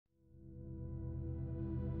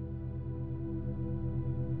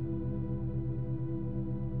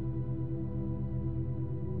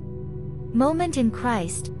Moment in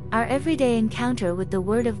Christ, our everyday encounter with the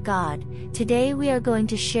Word of God. Today we are going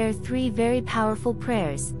to share 3 very powerful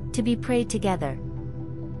prayers, to be prayed together.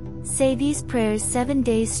 Say these prayers 7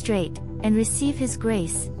 days straight, and receive His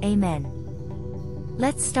grace. Amen.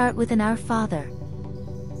 Let's start with an Our Father.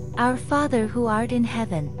 Our Father who art in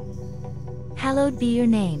heaven, hallowed be your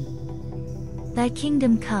name. Thy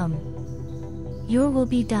kingdom come. Your will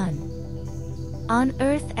be done, on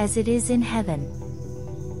earth as it is in heaven.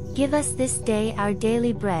 Give us this day our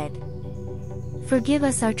daily bread. Forgive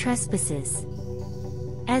us our trespasses,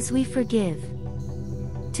 as we forgive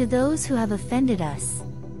to those who have offended us.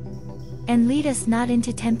 And lead us not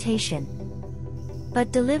into temptation,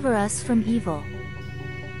 but deliver us from evil.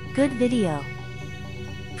 Good video.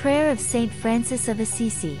 Prayer of Saint Francis of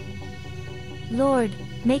Assisi. Lord,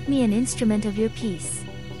 make me an instrument of your peace.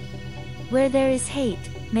 Where there is hate,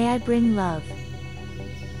 may I bring love.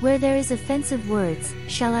 Where there is offensive words,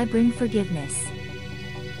 shall I bring forgiveness.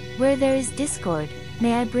 Where there is discord,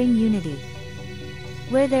 may I bring unity.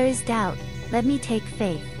 Where there is doubt, let me take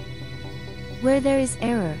faith. Where there is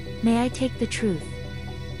error, may I take the truth.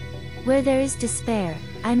 Where there is despair,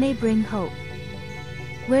 I may bring hope.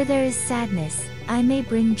 Where there is sadness, I may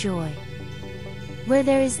bring joy. Where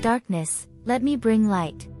there is darkness, let me bring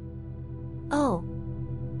light. Oh,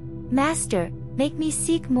 Master, make me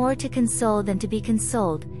seek more to console than to be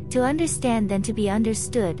consoled, to understand than to be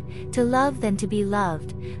understood, to love than to be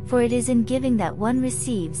loved, for it is in giving that one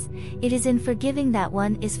receives, it is in forgiving that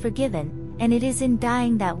one is forgiven, and it is in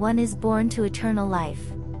dying that one is born to eternal life.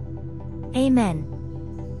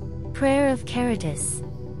 Amen. Prayer of Caritas.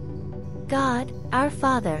 God, our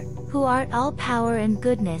Father, who art all power and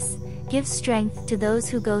goodness, give strength to those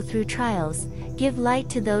who go through trials, give light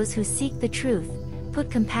to those who seek the truth,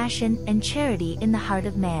 put compassion and charity in the heart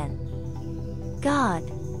of man. God,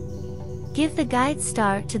 give the guide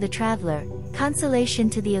star to the traveler, consolation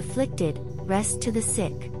to the afflicted, rest to the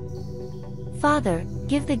sick. Father,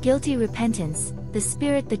 give the guilty repentance, the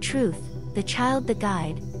spirit the truth, the child the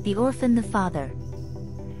guide, the orphan the father.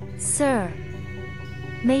 Sir,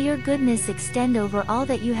 may your goodness extend over all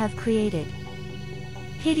that you have created.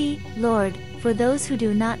 Pity, Lord, for those who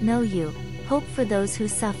do not know you, hope for those who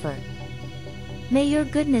suffer. May your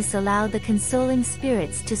goodness allow the consoling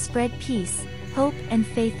spirits to spread peace, hope and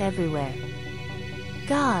faith everywhere.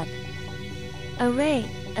 God, a ray,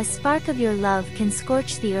 a spark of your love can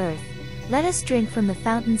scorch the earth. Let us drink from the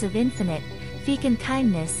fountains of infinite, fecund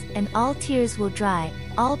kindness, and all tears will dry,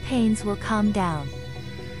 all pains will calm down.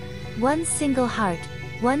 One single heart,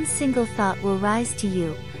 one single thought will rise to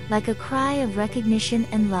you, like a cry of recognition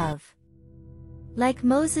and love. Like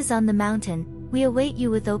Moses on the mountain, we await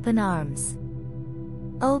you with open arms.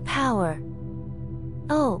 O power!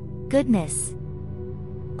 O goodness!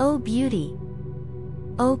 O beauty!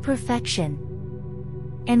 O perfection!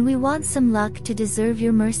 And we want some luck to deserve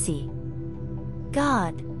your mercy.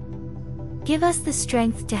 God, give us the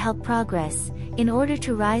strength to help progress, in order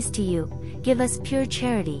to rise to you. Give us pure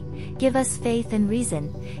charity, give us faith and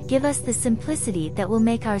reason, give us the simplicity that will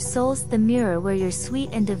make our souls the mirror where your sweet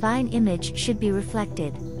and divine image should be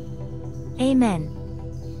reflected. Amen.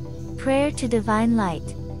 Prayer to Divine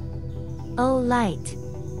Light. O Light!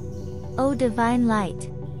 O Divine Light!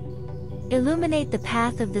 Illuminate the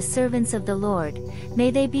path of the servants of the Lord, may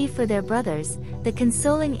they be for their brothers, the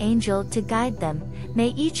consoling angel to guide them, may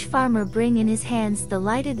each farmer bring in his hands the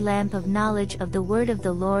lighted lamp of knowledge of the word of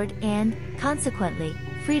the Lord and, consequently,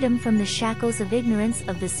 freedom from the shackles of ignorance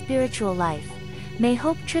of the spiritual life, may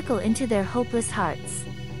hope trickle into their hopeless hearts.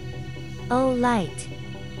 O Light!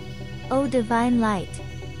 O Divine Light!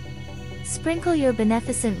 Sprinkle your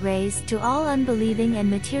beneficent rays to all unbelieving and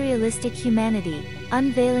materialistic humanity,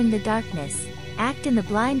 unveiling the darkness, act in the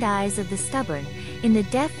blind eyes of the stubborn, in the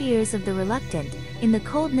deaf ears of the reluctant, in the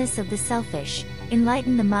coldness of the selfish,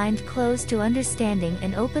 enlighten the mind closed to understanding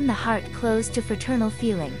and open the heart closed to fraternal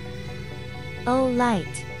feeling. O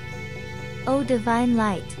Light! O Divine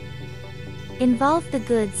Light! Involve the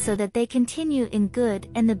good so that they continue in good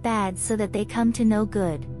and the bad so that they come to know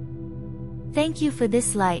good. Thank you for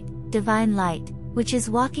this light, Divine Light, which is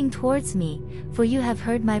walking towards me, for you have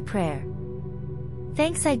heard my prayer.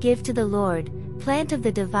 Thanks I give to the Lord, plant of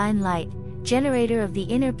the Divine Light, generator of the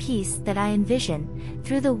inner peace that I envision,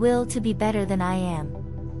 through the will to be better than I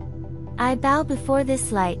am. I bow before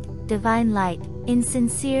this light, Divine Light, in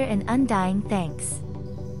sincere and undying thanks.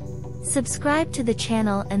 Subscribe to the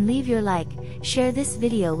channel and leave your like, share this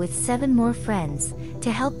video with 7 more friends,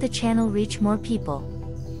 to help the channel reach more people.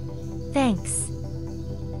 Thanks.